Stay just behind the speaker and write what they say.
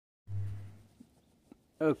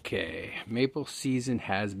Okay, maple season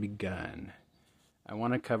has begun. I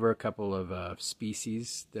want to cover a couple of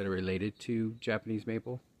species that are related to Japanese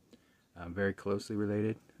maple, very closely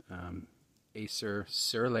related. Acer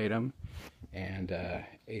Serolatum and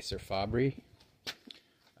Acer Fabry.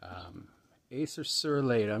 Acer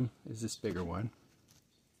Serolatum is this bigger one.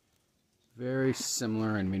 Very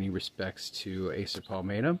similar in many respects to Acer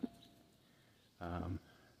palmatum.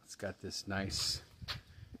 It's got this nice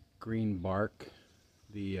green bark.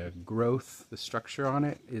 The growth, the structure on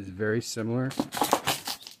it is very similar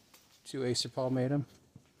to Acer palmatum.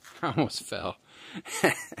 I almost fell.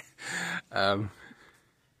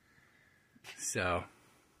 So,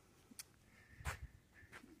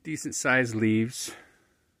 decent sized leaves.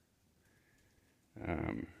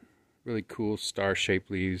 Really cool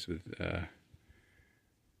star-shaped leaves with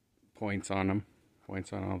points on them,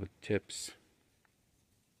 points on all the tips.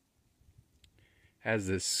 Has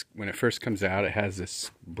this, when it first comes out, it has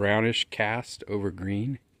this brownish cast over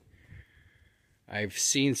green. I've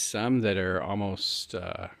seen some that are almost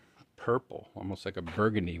purple, almost like a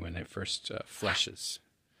burgundy when it first fleshes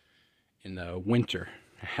in the winter,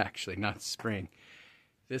 actually, not spring.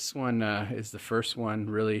 This one is the first one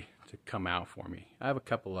really to come out for me. I have a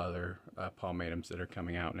couple other palmatums that are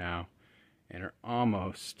coming out now and are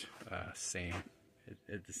almost same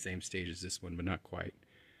at the same stage as this one, but not quite.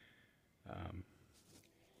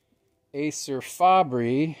 Acer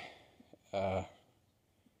Fabry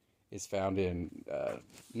is found in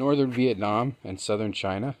northern Vietnam and southern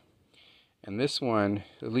China, and this one,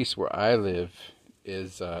 at least where I live,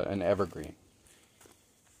 is an evergreen.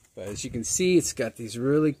 But as you can see, it's got these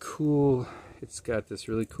really cool,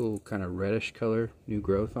 kind of reddish color, new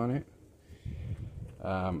growth on it.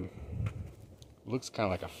 Looks kind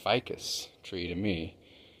of like a ficus tree to me,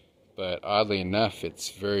 but oddly enough, it's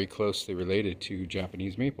very closely related to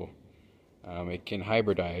Japanese maple. It can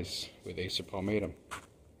hybridize with Acer palmatum,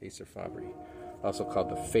 Acer Fabry, also called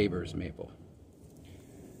the Faber's maple.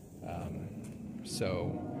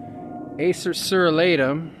 So Acer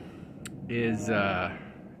Serolatum is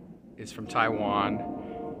from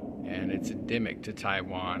Taiwan, and it's endemic to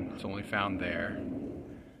Taiwan. It's only found there.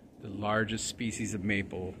 The largest species of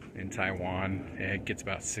maple in Taiwan, it gets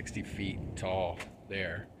about 60 feet tall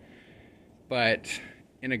there. But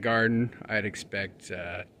in a garden, I'd expect,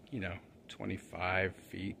 25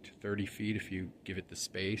 feet, 30 feet if you give it the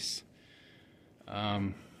space.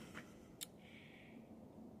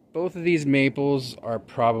 Both of these maples are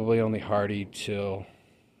probably only hardy till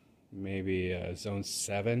maybe zone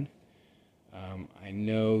 7. I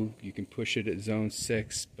know you can push it at zone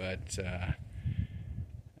 6, but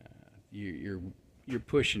you're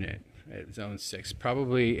pushing it at zone 6.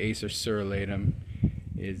 Probably Acer Serolatum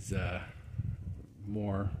is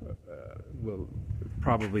will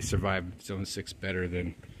probably survive zone 6 better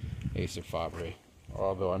than Acer Fabry,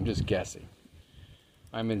 although I'm just guessing.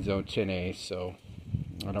 I'm in zone 10A, so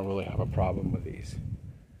I don't really have a problem with these.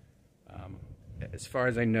 As far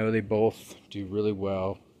as I know, they both do really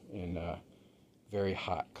well in very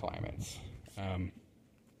hot climates.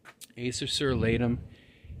 Acer Serolatum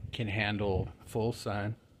can handle full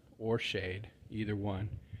sun or shade, either one,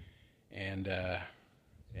 and a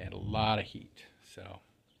lot of heat. So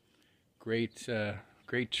great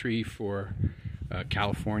tree for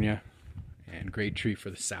California, and great tree for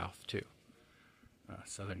the South too,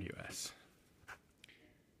 southern U.S.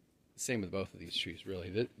 Same with both of these trees,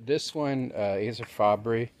 really. This one, Acer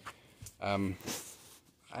Fabry, I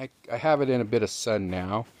have it in a bit of sun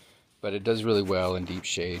now, but it does really well in deep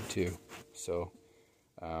shade too. So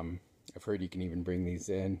I've heard you can even bring these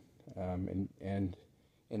in and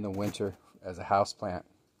in the winter as a house plant.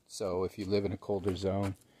 So if you live in a colder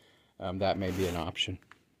zone, that may be an option.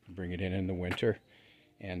 Bring it in the winter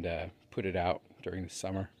and put it out during the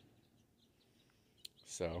summer.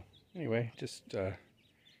 So anyway, just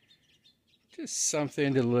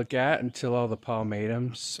something to look at until all the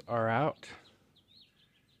palmatums are out.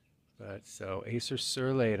 But so Acer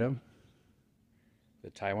Serolatum, the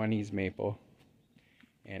Taiwanese maple,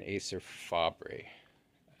 and Acer Fabry,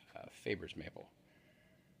 Faber's maple.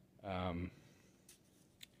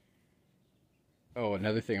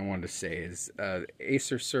 Another thing I wanted to say is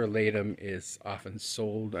Acer Serolatum is often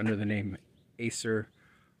sold under the name Acer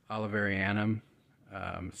oliverianum,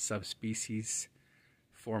 subspecies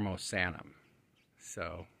formosanum.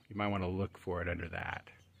 So you might want to look for it under that.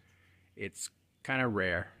 It's kind of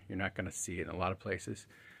rare. You're not going to see it in a lot of places,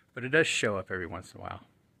 but it does show up every once in a while.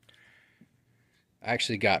 I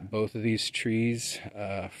actually got both of these trees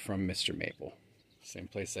from Mr. Maple, same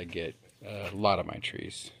place I get a lot of my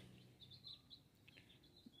trees.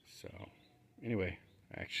 So anyway,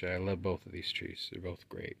 Actually, I love both of these trees. They're both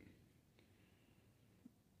great.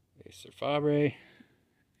 Acer Fabry,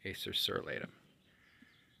 Acer Serolatum.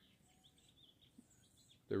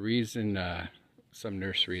 The reason some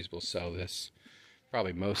nurseries will sell this,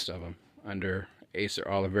 probably most of them, under Acer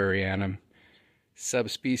oliverianum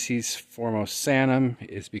subspecies formosanum,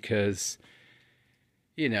 is because,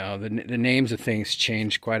 you know, the names of things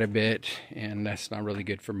change quite a bit, and that's not really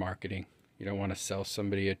good for marketing. You don't want to sell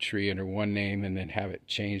somebody a tree under one name and then have it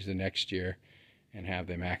change the next year and have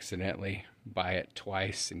them accidentally buy it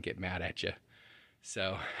twice and get mad at you.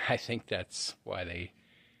 So I think that's why they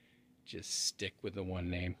just stick with the one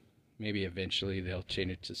name. Maybe eventually they'll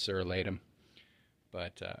change it to serrulatum,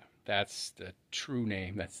 but that's the true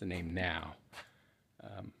name. That's the name now,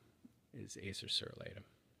 is Acer Serolatum.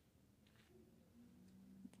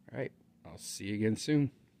 All right, I'll see you again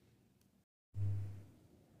soon.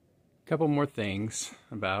 A couple more things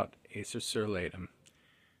about Acer Serolatum.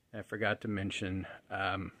 I forgot to mention,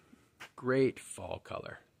 great fall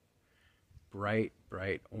color. Bright,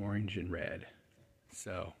 bright orange and red.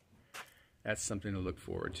 So that's something to look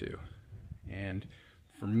forward to. And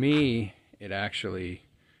for me, it actually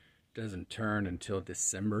doesn't turn until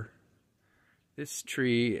December. This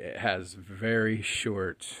tree has very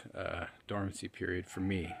short dormancy period for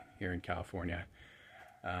me here in California.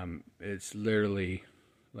 It's literally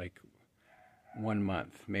like 1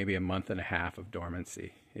 month, maybe a month and a half of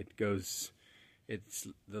dormancy. It's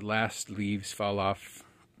the last leaves fall off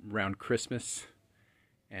around Christmas,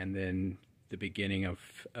 and then the beginning of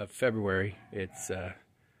February, it's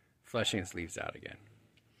fleshing its leaves out again.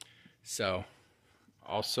 So,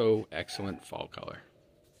 also excellent fall color.